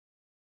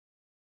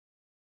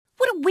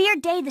What a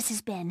weird day this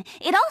has been.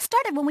 It all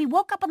started when we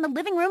woke up on the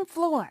living room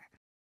floor.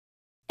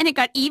 And it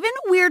got even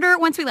weirder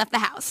once we left the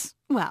house.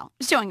 Well,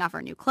 showing off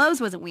our new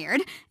clothes wasn't weird.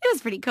 It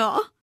was pretty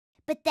cool.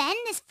 But then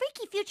this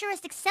freaky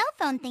futuristic cell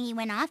phone thingy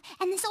went off,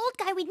 and this old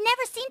guy we'd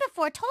never seen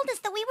before told us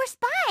that we were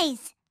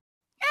spies.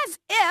 As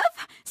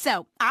if.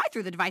 So I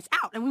threw the device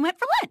out and we went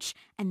for lunch.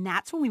 And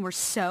that's when we were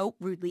so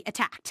rudely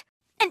attacked.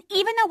 And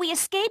even though we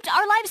escaped,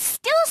 our lives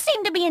still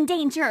seem to be in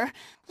danger.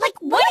 Like,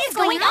 what is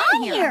going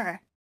on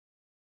here?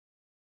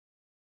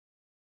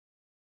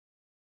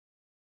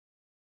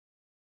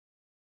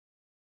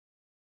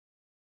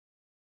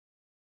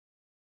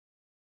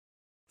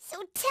 So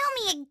tell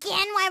me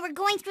again why we're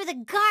going through the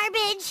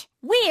garbage.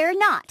 We're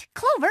not.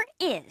 Clover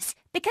is.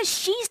 Because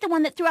she's the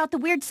one that threw out the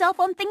weird cell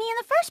phone thingy in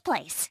the first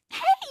place.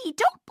 Hey,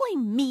 don't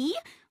blame me.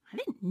 I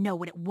didn't know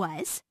what it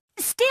was.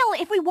 Still,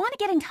 if we want to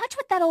get in touch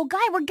with that old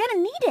guy, we're gonna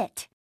need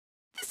it.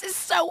 This is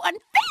so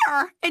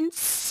unfair and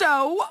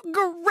so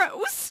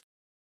gross.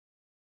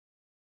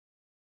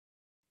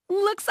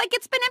 Looks like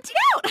it's been emptied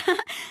out.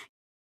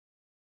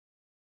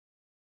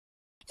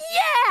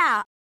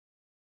 Yeah!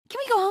 Can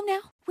we go home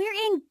now? We're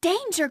in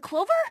danger,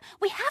 Clover.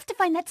 We have to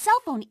find that cell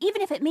phone,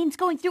 even if it means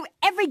going through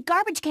every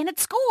garbage can at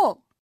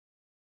school.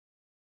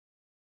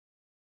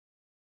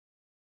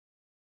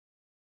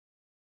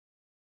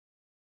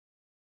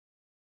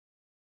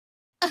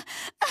 Okay,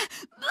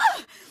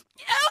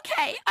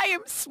 I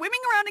am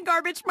swimming around in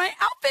garbage. My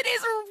outfit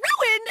is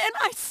ruined and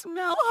I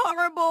smell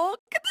horrible.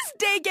 Could this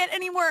day get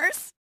any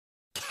worse?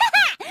 I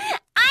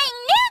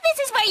knew this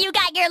is where you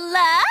got your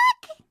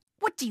look.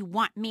 What do you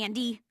want,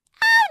 Mandy?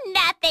 Oh,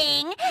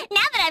 nothing.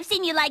 Now that I've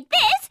seen you like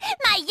this,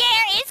 my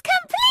hair is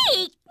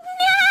complete.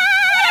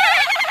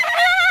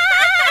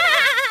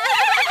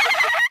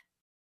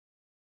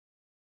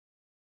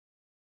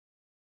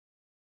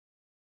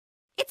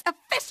 It's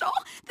official.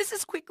 This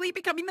is quickly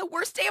becoming the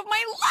worst day of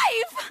my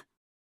life.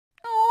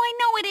 Oh, I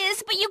know it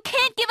is, but you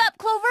can't give up,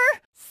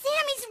 Clover.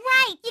 Sammy's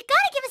right. You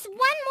gotta give us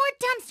one more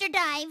dumpster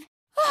dive.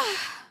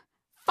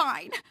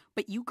 Fine,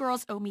 but you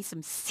girls owe me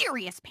some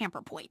serious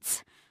pamper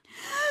points.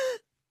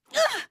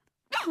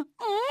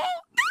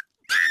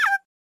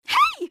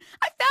 Hey,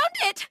 I found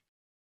it!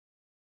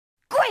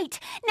 Great!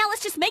 Now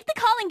let's just make the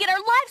call and get our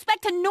lives back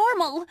to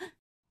normal.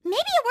 Maybe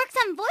it works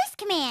on voice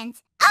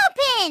commands.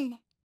 Open!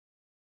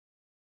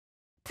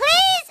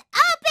 Please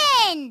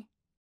open!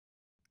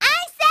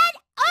 I said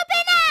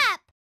open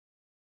up!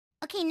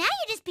 Okay, now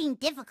you're just being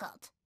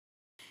difficult.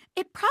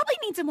 It probably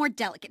needs a more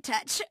delicate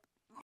touch.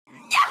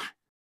 Yeah!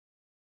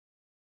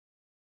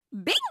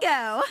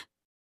 Bingo!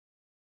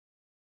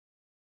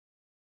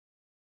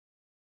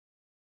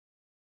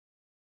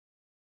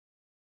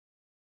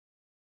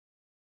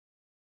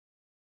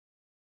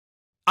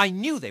 I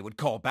knew they would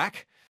call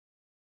back.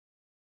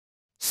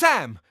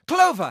 Sam,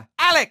 Clover,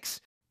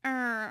 Alex!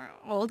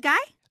 Old guy?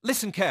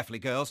 Listen carefully,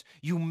 girls.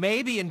 You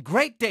may be in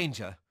great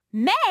danger.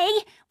 May?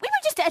 We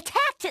were just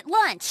attacked at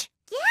lunch.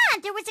 Yeah,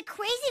 there was a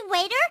crazy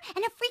waiter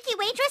and a freaky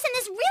waitress and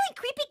this really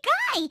creepy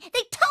guy.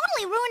 They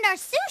totally ruined our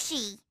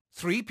sushi.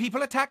 3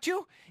 people attacked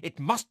you? It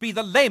must be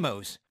the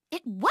lamos.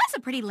 It was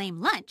a pretty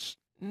lame lunch.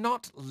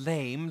 Not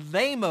lame,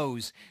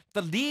 lamos.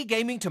 The League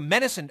aiming to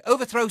menace and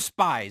overthrow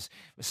spies.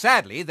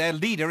 Sadly, their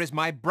leader is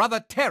my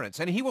brother Terence,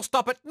 and he will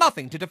stop at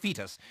nothing to defeat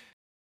us.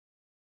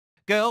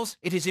 Girls,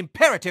 it is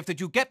imperative that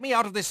you get me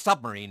out of this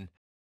submarine.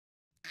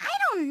 I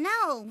don't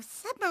know.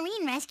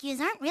 Submarine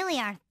rescues aren't really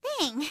our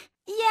thing.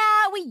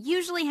 Yeah, we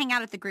usually hang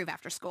out at the Groove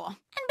after school.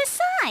 And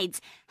besides,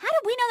 how do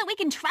we know that we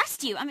can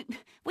trust you? I mean,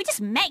 we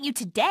just met you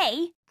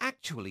today.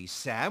 Actually,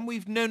 Sam,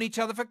 we've known each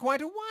other for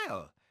quite a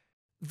while.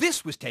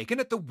 This was taken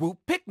at the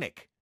Whoop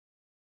picnic.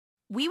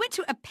 We went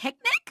to a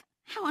picnic?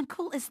 How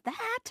uncool is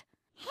that?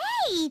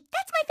 Hey,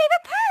 that's my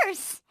favorite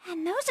purse.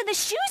 And those are the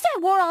shoes I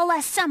wore all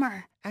last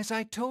summer. As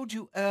I told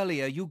you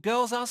earlier, you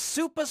girls are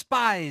super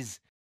spies.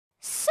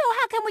 So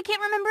how come we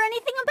can't remember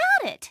anything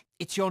about it?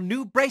 It's your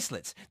new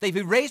bracelets. They've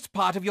erased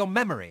part of your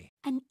memory.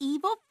 An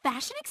evil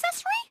fashion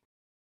accessory?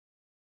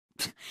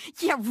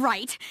 Yeah,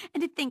 right.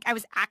 And to think I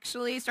was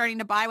actually starting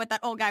to buy what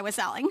that old guy was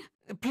selling.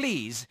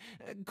 Please,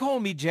 call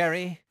me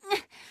Jerry.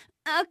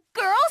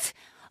 Girls?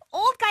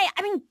 Old guy,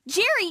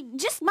 Jerry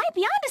just might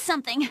be onto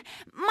something.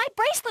 My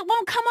bracelet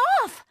won't come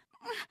off.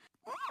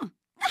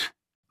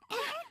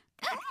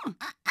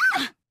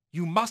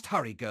 You must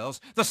hurry, girls.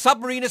 The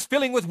submarine is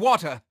filling with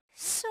water.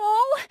 So,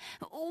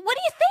 what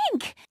do you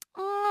think?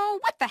 Oh,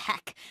 what the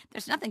heck?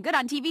 There's nothing good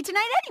on TV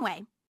tonight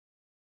anyway.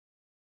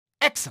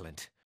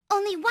 Excellent.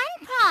 Only one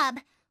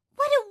prob.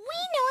 What do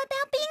we know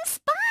about being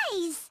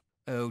spies?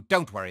 Oh,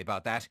 don't worry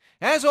about that.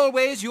 As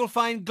always, you'll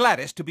find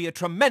Gladys to be a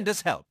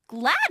tremendous help.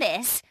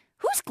 Gladys?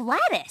 Who's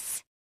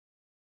Gladys?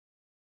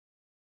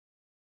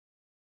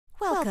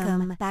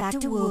 Welcome back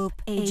to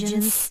Whoop,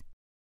 agents.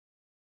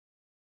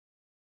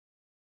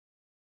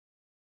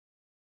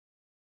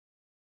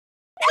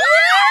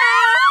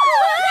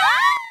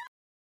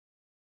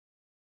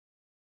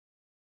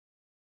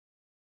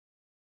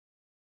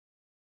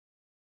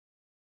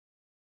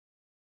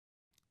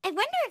 I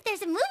wonder if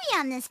there's a movie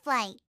on this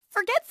flight.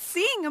 Forget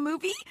seeing a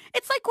movie.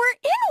 It's like we're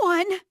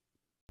in one.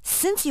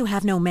 Since you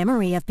have no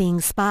memory of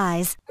being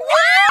spies,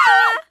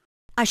 Ah!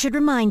 I should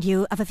remind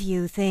you of a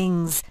few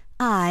things.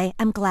 I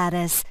am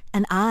Gladys,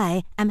 and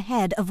I am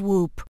head of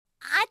Whoop.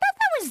 I thought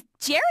that was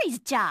Jerry's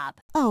job.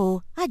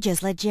 Oh, I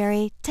just let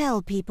Jerry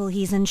tell people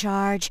he's in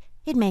charge.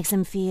 It makes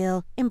him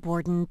feel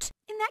important.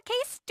 In that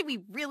case, do we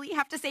really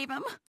have to save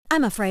him?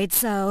 I'm afraid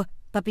so.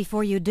 But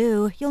before you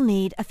do, you'll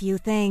need a few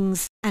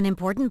things. An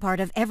important part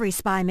of every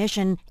spy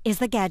mission is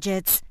the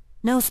gadgets.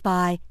 No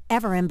spy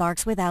ever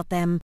embarks without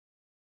them.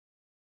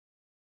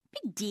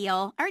 Big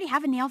deal. I already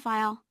have a nail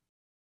file.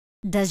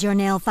 Does your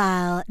nail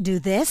file do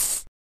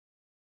this?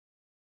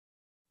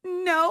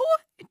 No,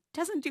 it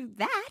doesn't do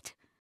that.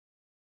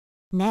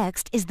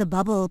 Next is the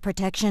bubble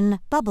protection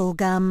bubble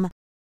gum.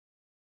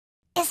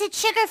 Is it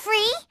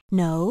sugar-free?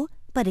 No,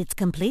 but it's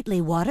completely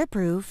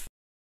waterproof.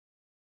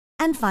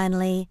 And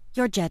finally,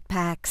 your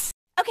jetpacks.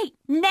 Okay,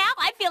 now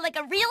I feel like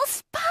a real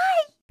spy.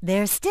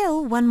 There's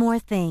still one more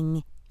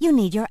thing. You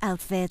need your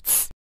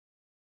outfits.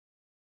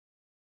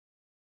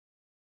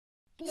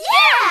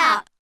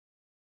 Yeah!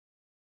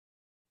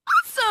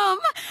 Awesome!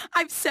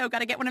 I've so got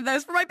to get one of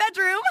those for my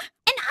bedroom.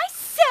 And I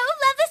so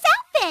love this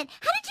outfit!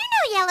 How did you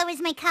know yellow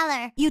is my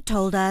color? You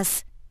told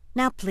us.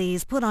 Now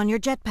please put on your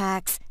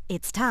jetpacks.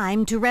 It's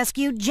time to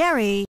rescue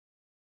Jerry.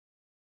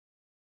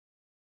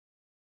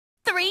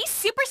 3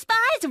 super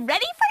spies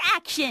ready for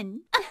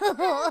action.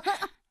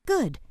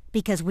 Good,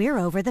 because we're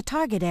over the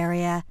target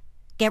area.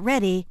 Get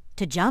ready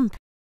to jump.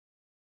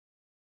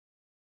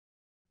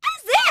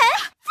 Is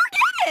it?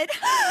 Forget it!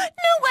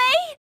 No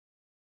way!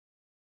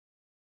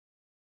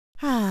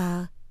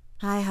 Ah,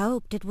 I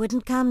hoped it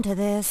wouldn't come to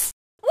this.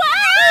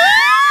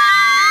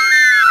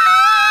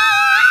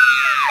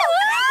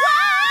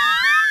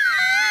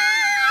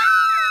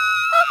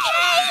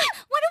 Okay,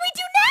 what do we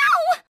do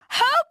now?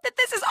 Hope that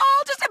this is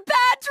all just a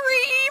bad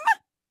dream.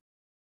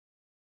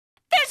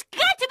 There's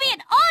got to be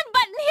an on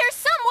button here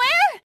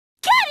somewhere.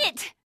 Get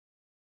it!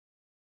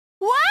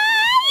 What?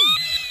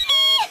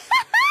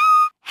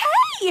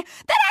 Hey,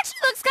 that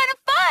actually looks kind of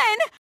fun.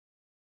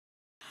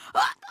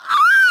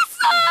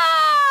 Awesome!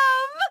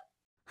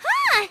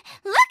 Huh,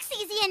 looks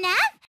easy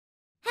enough.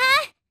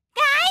 Huh?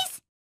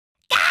 Guys?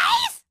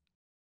 Guys?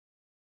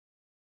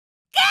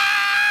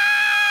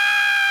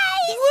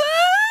 Guys!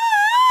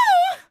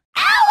 Woo!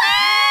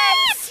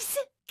 Alex!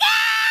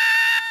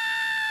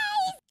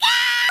 Guys!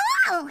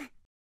 Guys!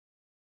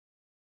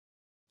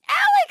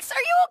 Alex,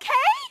 are you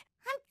okay?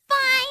 I'm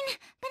fine,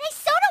 but I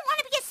so don't want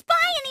to be a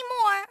spy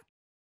anymore.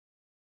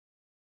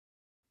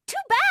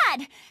 Too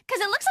bad,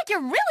 because it looks like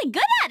you're really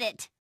good at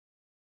it.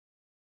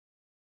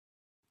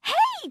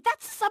 Hey,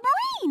 that's a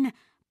submarine.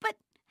 But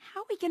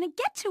how are we gonna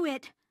get to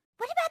it?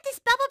 What about this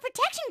bubble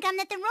protection gum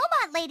that the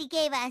robot lady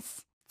gave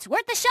us? It's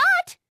worth a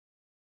shot.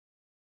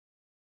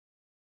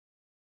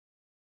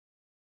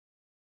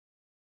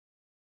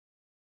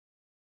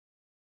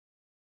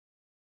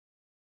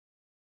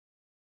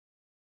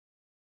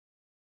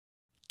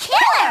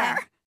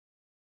 Killer!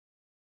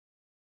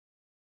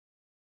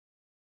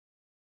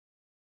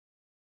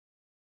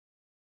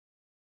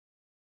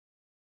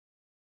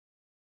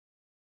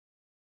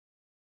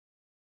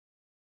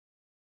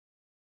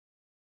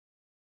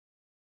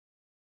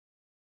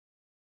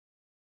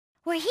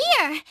 We're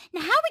here.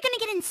 Now how are we going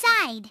to get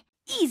inside?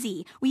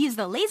 Easy. We use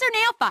the laser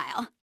nail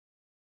file.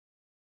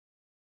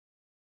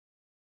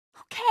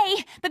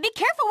 Okay, but be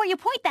careful where you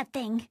point that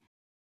thing.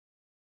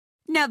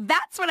 Now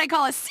that's what I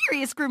call a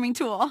serious grooming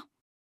tool.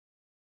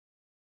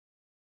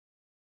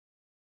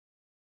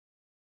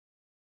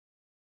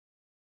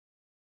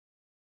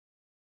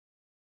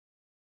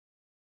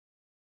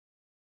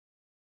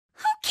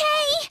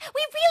 Okay,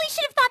 we really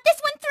should have thought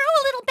this one through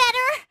a little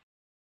better.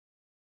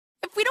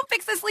 If we don't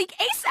fix this leak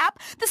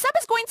ASAP, the sub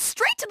is going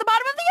straight to the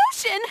bottom of the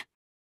ocean.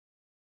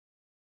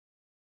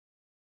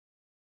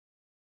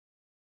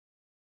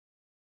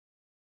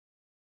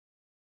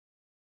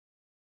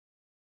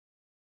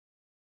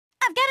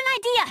 I've got an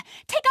idea.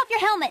 Take off your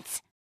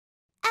helmets.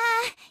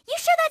 You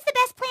sure that's the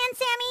best plan,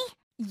 Sammy?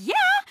 Yeah,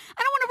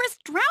 I don't want to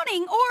risk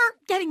drowning or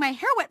getting my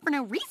hair wet for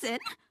no reason.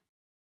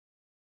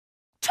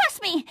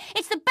 Trust me,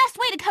 it's the best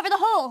way to cover the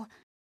hole.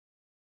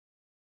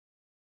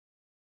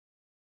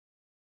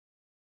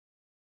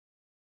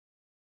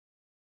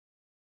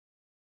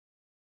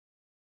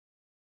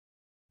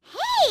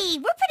 Hey,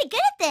 we're pretty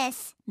good at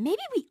this.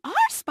 Maybe we are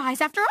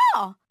spies after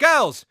all.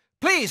 Girls,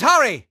 please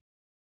hurry!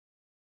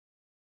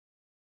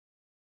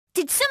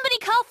 Did somebody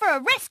call for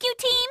a rescue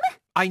team?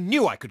 I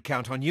knew I could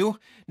count on you.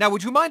 Now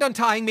would you mind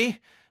untying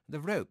me? The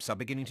ropes are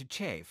beginning to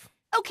chafe.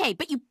 Okay,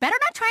 but you better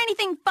not try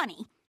anything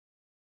funny.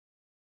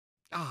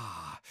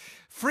 Ah,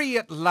 free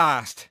at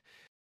last.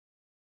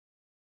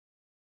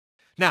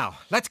 Now,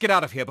 let's get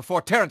out of here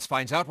before Terrence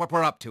finds out what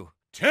we're up to.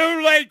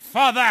 Too late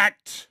for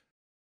that!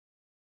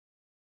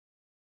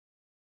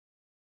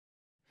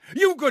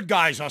 You good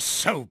guys are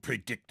so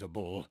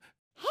predictable.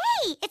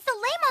 Hey, it's the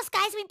lamos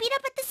guys we beat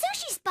up at the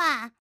sushi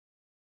spa.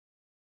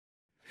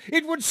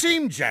 It would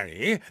seem,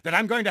 Jerry, that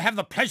I'm going to have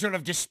the pleasure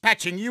of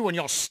dispatching you and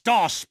your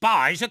star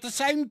spies at the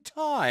same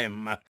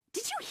time.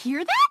 Did you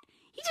hear that?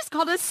 He just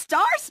called us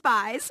star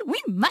spies.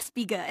 We must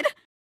be good.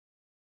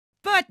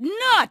 But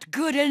not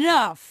good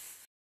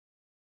enough.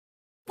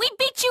 We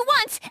beat you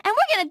once, and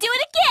we're gonna do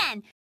it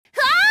again!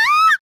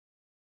 Ah!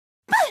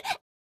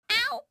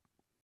 Ow!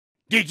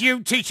 Did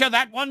you teach her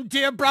that one,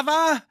 dear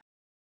brother?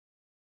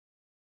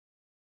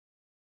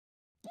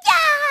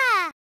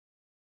 Yeah!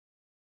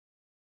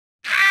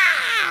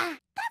 Ah!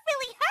 That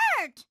really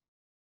hurt!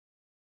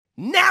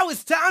 Now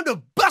it's time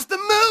to bust a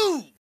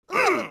move!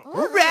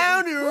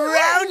 Round and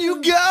round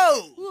you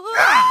go!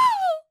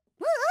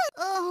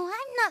 Oh,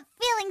 I'm not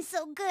feeling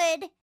so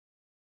good.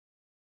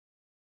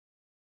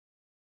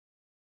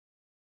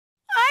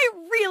 I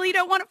really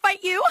don't want to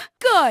fight you.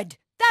 Good.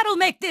 That'll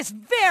make this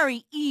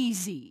very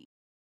easy.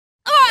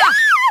 Ah!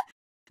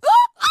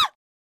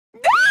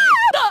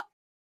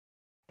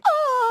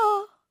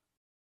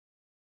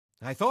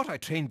 I thought I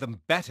trained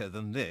them better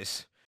than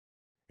this.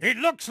 It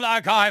looks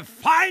like I've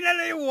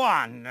finally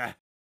won.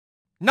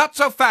 Not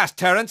so fast,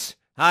 Terence.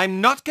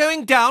 I'm not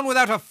going down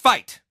without a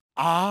fight.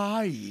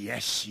 Ah,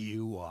 yes,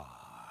 you are.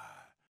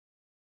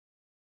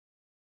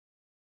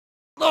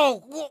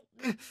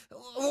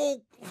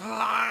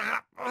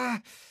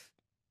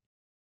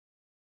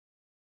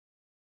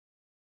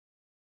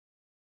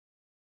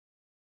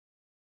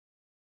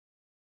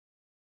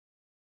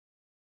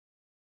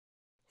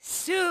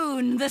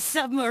 Soon the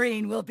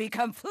submarine will be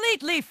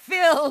completely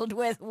filled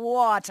with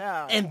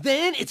water. And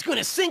then it's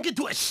gonna sink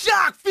into a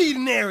shark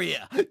feeding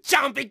area!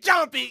 Chompy,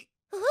 chompy!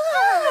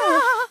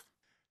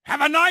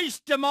 Have a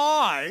nice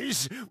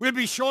demise. We'll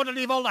be sure to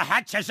leave all the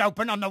hatches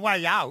open on the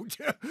way out.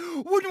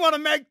 Wouldn't want to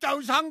make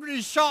those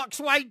hungry sharks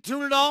wait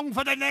too long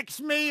for the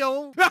next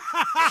meal. A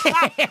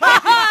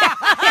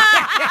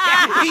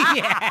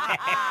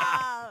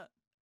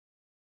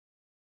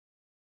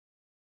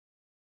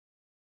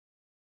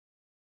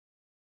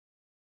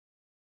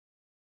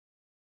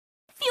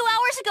few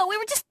hours ago, we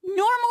were just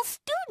normal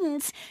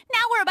students.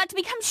 Now we're about to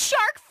become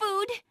shark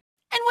food.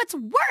 And what's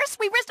worse,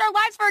 we risked our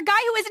lives for a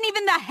guy who isn't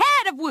even the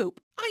head of Whoop.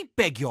 I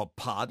beg your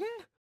pardon?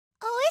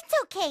 Oh, it's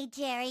okay,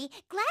 Jerry.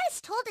 Gladys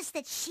told us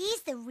that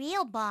she's the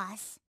real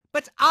boss.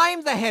 But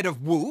I'm the head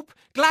of Whoop.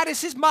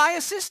 Gladys is my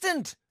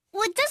assistant.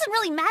 Well, it doesn't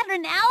really matter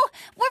now.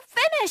 We're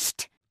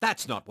finished.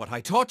 That's not what I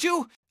taught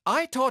you.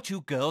 I taught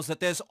you girls that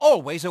there's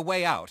always a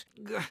way out.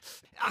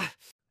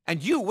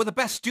 And you were the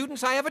best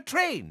students I ever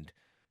trained.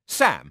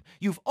 Sam,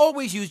 you've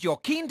always used your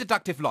keen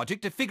deductive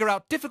logic to figure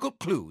out difficult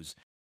clues.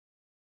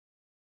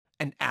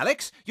 And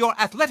Alex, your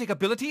athletic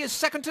ability is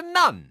second to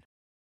none.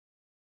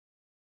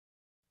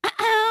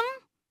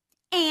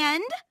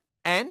 And?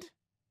 And?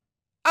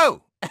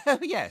 Oh,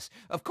 yes,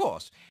 of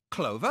course.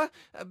 Clover,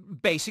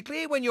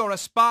 basically, when you're a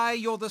spy,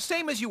 you're the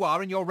same as you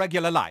are in your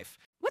regular life.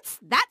 What's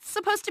that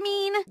supposed to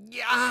mean?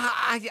 Yeah,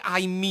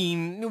 I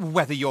mean,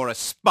 whether you're a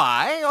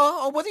spy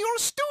or whether you're a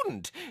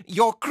student,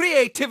 your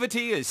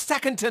creativity is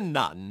second to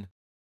none.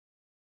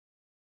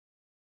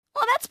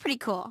 Well, that's pretty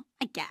cool,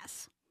 I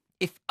guess.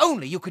 If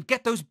only you could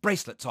get those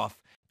bracelets off.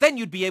 Then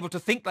you'd be able to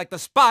think like the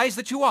spies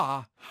that you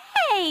are.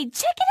 Hey,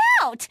 check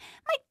it out.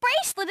 My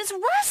bracelet is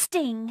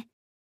rusting.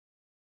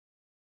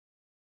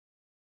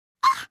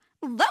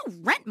 Low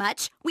rent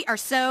much. We are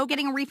so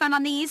getting a refund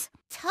on these.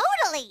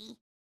 Totally.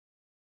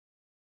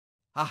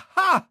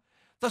 Aha!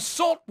 The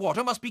salt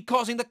water must be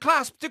causing the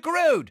clasp to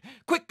corrode.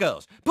 Quick,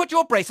 girls, put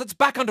your bracelets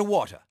back under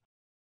water.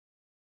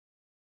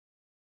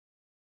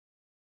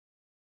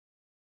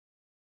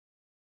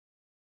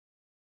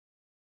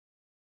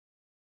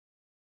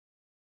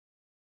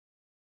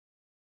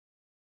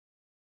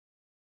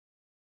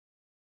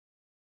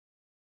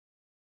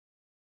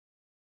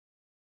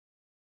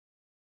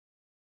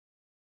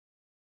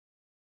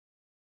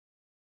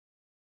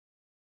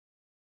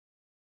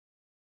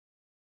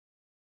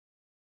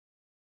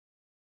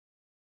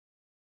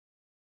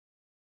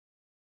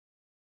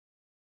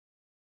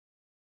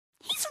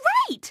 He's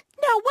right.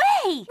 No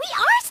way. We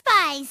are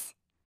spies.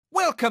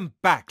 Welcome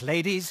back,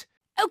 ladies.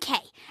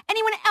 Okay,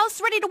 anyone else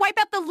ready to wipe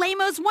out the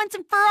lamos once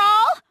and for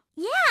all?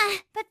 Yeah,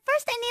 but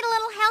first I need a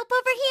little help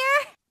over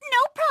here. No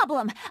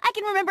problem. I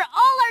can remember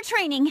all our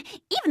training,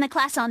 even the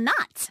class on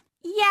knots.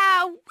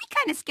 Yeah, we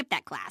kind of skipped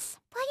that class.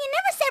 Well, you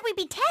never said we'd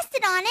be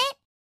tested on it.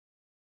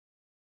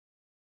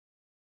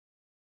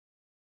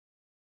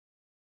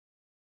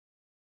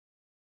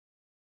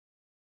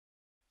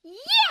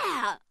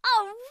 Yeah!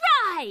 All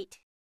right!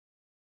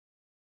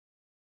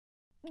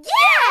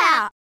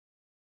 Yeah!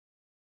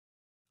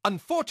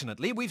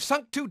 Unfortunately, we've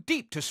sunk too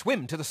deep to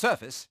swim to the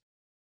surface.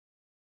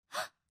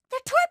 The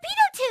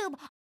torpedo tube!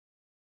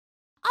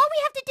 All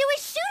we have to do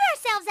is shoot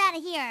ourselves out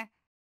of here.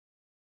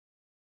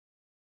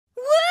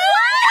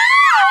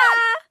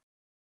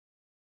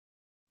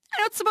 I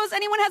don't suppose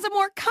anyone has a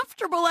more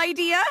comfortable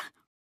idea.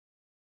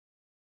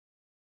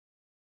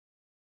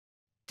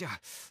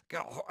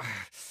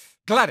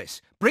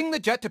 Gladys, bring the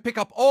jet to pick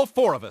up all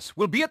four of us.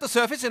 We'll be at the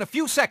surface in a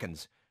few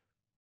seconds.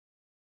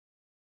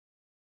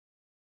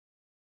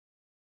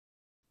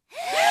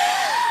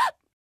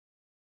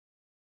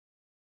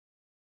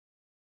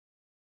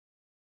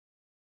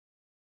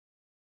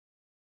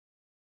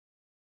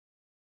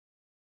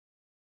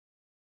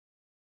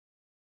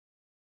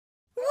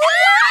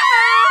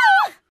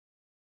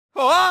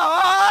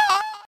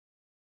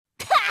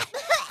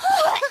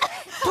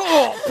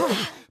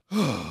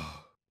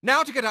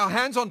 Now to get our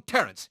hands on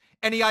Terence.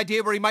 Any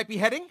idea where he might be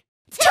heading?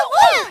 To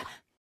Whoop!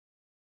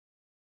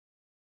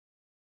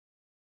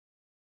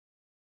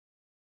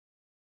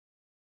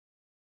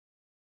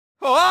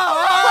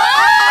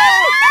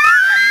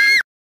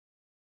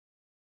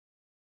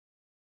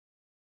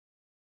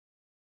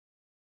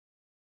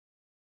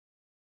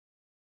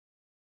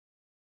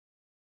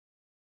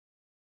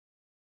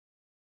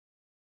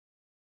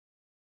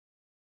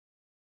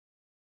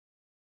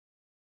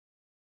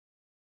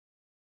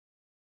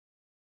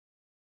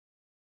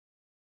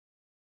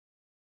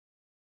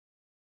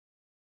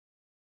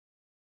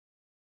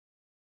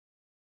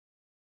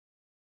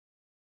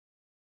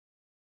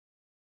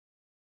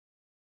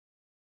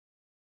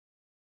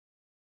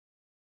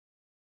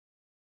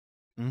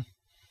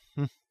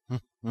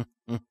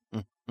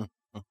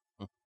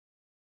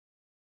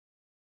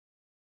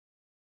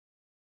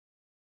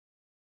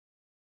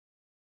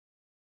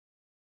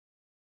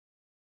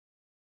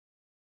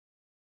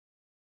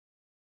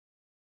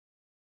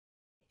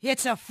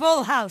 It's a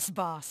full house,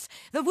 boss.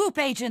 The Whoop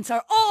agents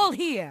are all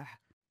here.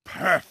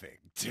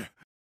 Perfect.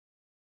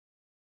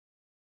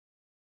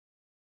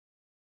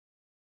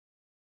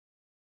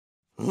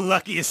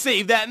 Lucky you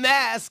saved that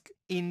mask.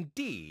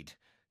 Indeed.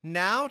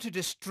 Now to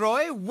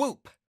destroy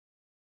Whoop.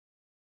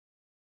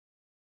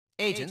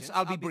 Agents,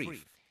 I'll be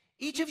brief.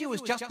 Each of you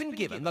has just been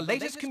given the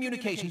latest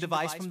communication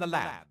device from the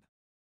lab.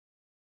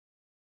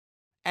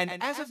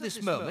 And as of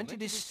this moment,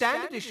 it is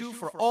standard issue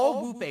for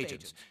all Whoop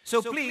agents.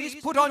 So please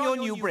put on your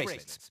new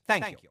bracelets.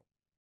 Thank you.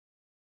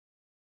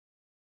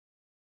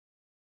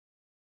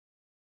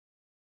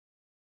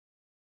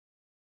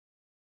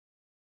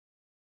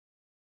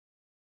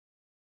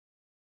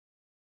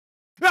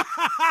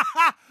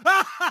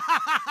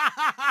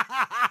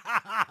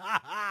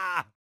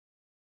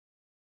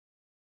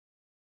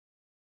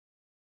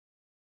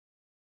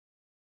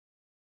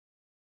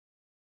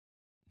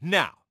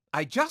 Now,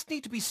 I just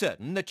need to be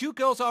certain that you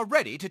girls are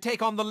ready to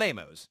take on the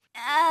lamos.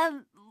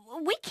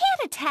 We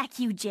can't attack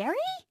you, Jerry.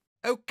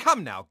 Oh,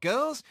 come now,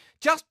 girls.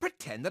 Just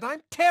pretend that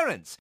I'm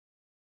Terence.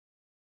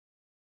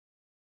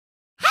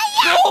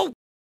 Hi-ya!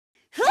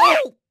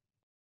 Oh!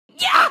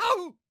 Yeah!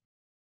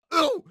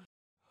 Oh!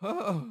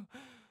 Oh!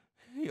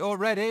 You're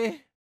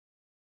ready?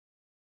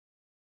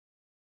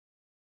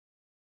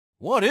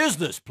 What is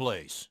this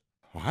place?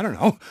 I don't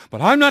know,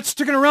 but I'm not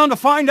sticking around to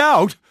find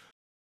out.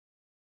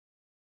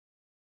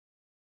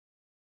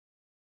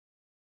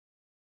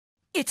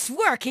 It's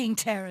working,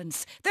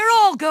 Terence. They're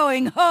all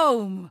going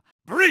home.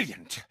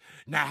 Brilliant!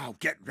 Now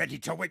get ready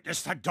to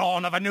witness the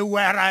dawn of a new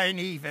era in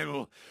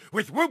evil.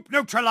 With Whoop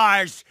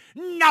neutralized,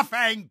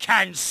 nothing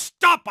can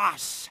stop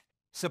us!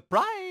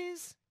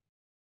 Surprise!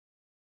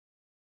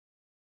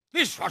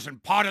 This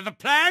wasn't part of the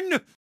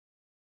plan!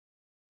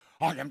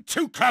 I am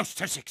too close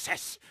to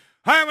success.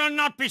 I will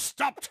not be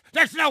stopped.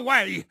 There's no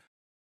way.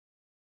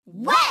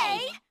 Way?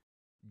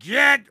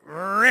 Get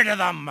rid of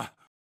them.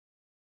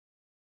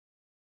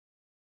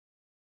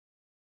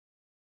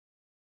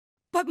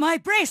 But my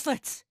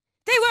bracelets!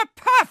 They were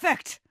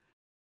perfect!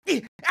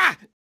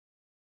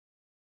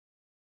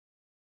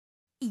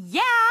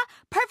 Yeah,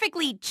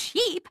 perfectly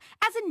cheap.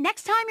 As in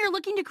next time you're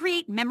looking to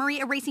create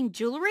memory-erasing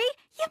jewelry,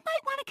 you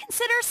might want to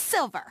consider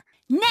silver.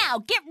 Now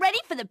get ready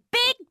for the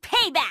big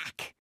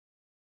payback!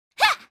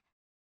 Ha!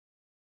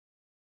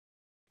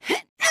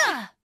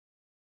 Hoo-ah!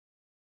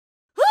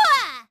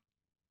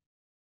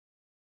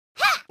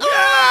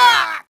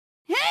 Ha!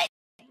 Hey!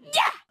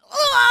 Yeah!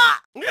 Oh!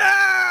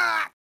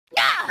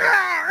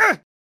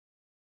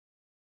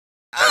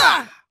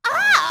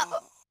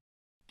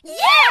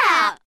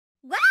 Yeah!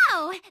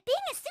 Wow!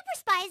 Being a super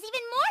spy is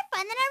even more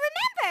fun than I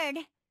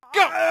remembered.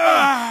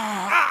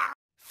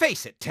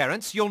 Face it,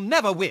 Terence, you'll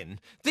never win.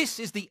 This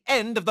is the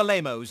end of the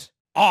lamos.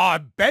 I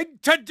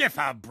beg to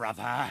differ,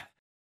 brother.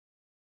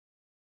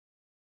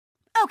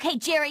 Okay,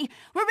 Jerry,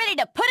 we're ready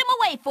to put him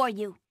away for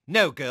you.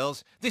 No,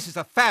 girls, this is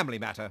a family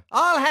matter.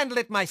 I'll handle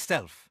it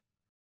myself.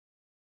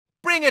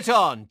 Bring it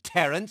on,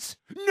 Terence.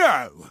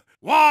 No!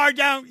 Why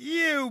don't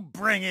you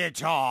bring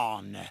it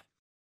on?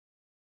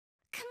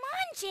 Come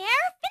on, Jer.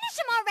 Finish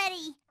him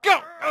already.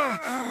 Go!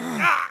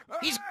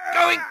 He's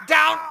going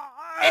down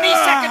any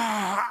second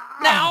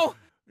now.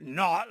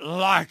 Not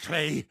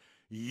likely.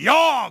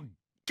 You're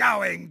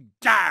going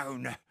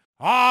down.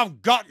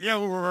 I've got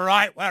you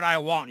right where I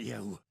want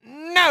you.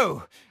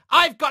 No!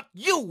 I've got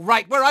you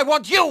right where I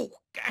want you!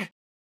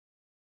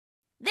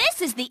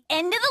 This is the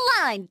end of the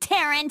line,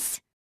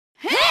 Terence.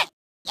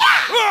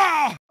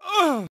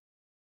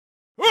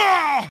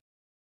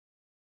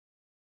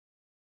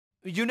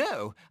 You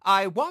know,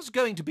 I was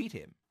going to beat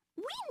him.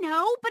 We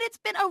know, but it's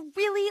been a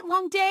really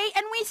long day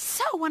and we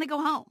so want to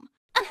go home.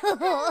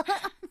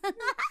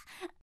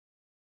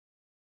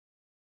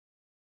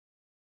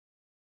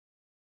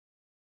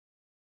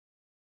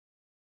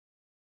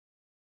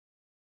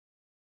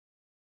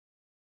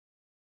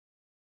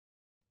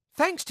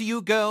 Thanks to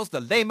you girls,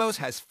 the lamos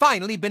has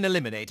finally been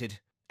eliminated.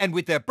 And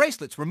with their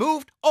bracelets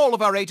removed, all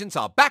of our agents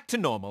are back to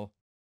normal.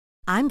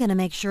 I'm gonna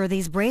make sure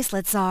these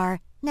bracelets are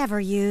never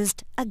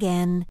used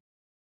again.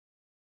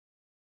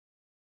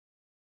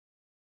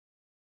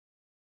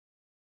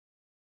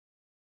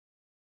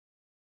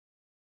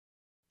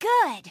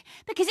 good,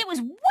 because it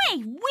was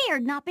way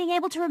weird not being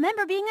able to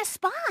remember being a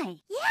spy.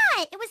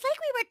 Yeah, it was like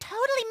we were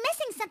totally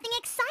missing something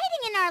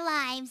exciting in our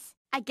lives.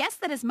 I guess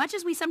that as much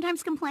as we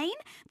sometimes complain,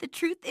 the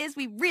truth is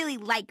we really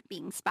like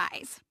being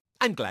spies.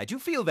 I'm glad you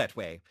feel that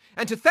way.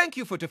 And to thank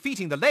you for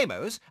defeating the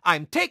lamos,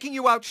 I'm taking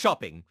you out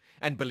shopping.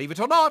 And believe it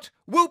or not,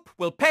 Whoop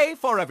will pay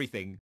for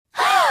everything.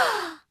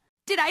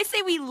 Did I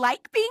say we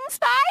like being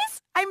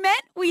spies? I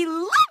meant we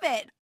love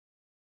it.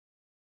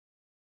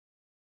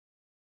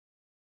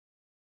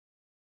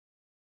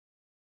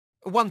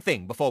 One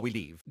thing before we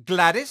leave.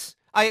 Gladys,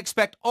 I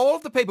expect all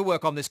of the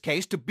paperwork on this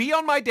case to be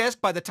on my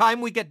desk by the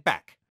time we get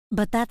back.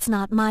 But that's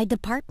not my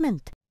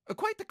department.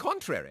 Quite the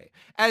contrary.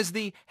 As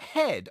the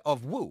head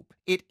of Whoop,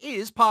 it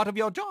is part of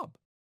your job.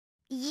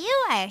 You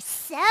are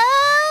so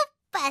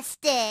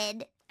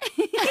busted.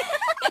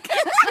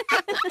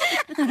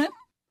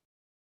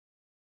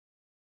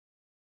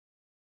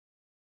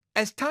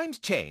 As times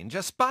change,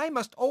 a spy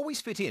must always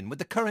fit in with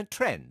the current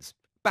trends.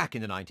 Back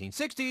in the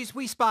 1960s,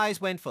 we spies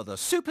went for the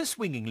super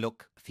swinging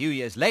look. A few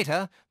years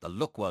later, the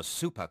look was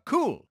super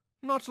cool.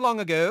 Not long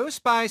ago,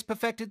 spies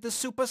perfected the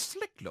super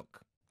slick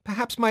look.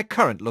 Perhaps my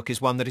current look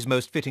is one that is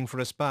most fitting for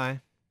a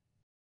spy.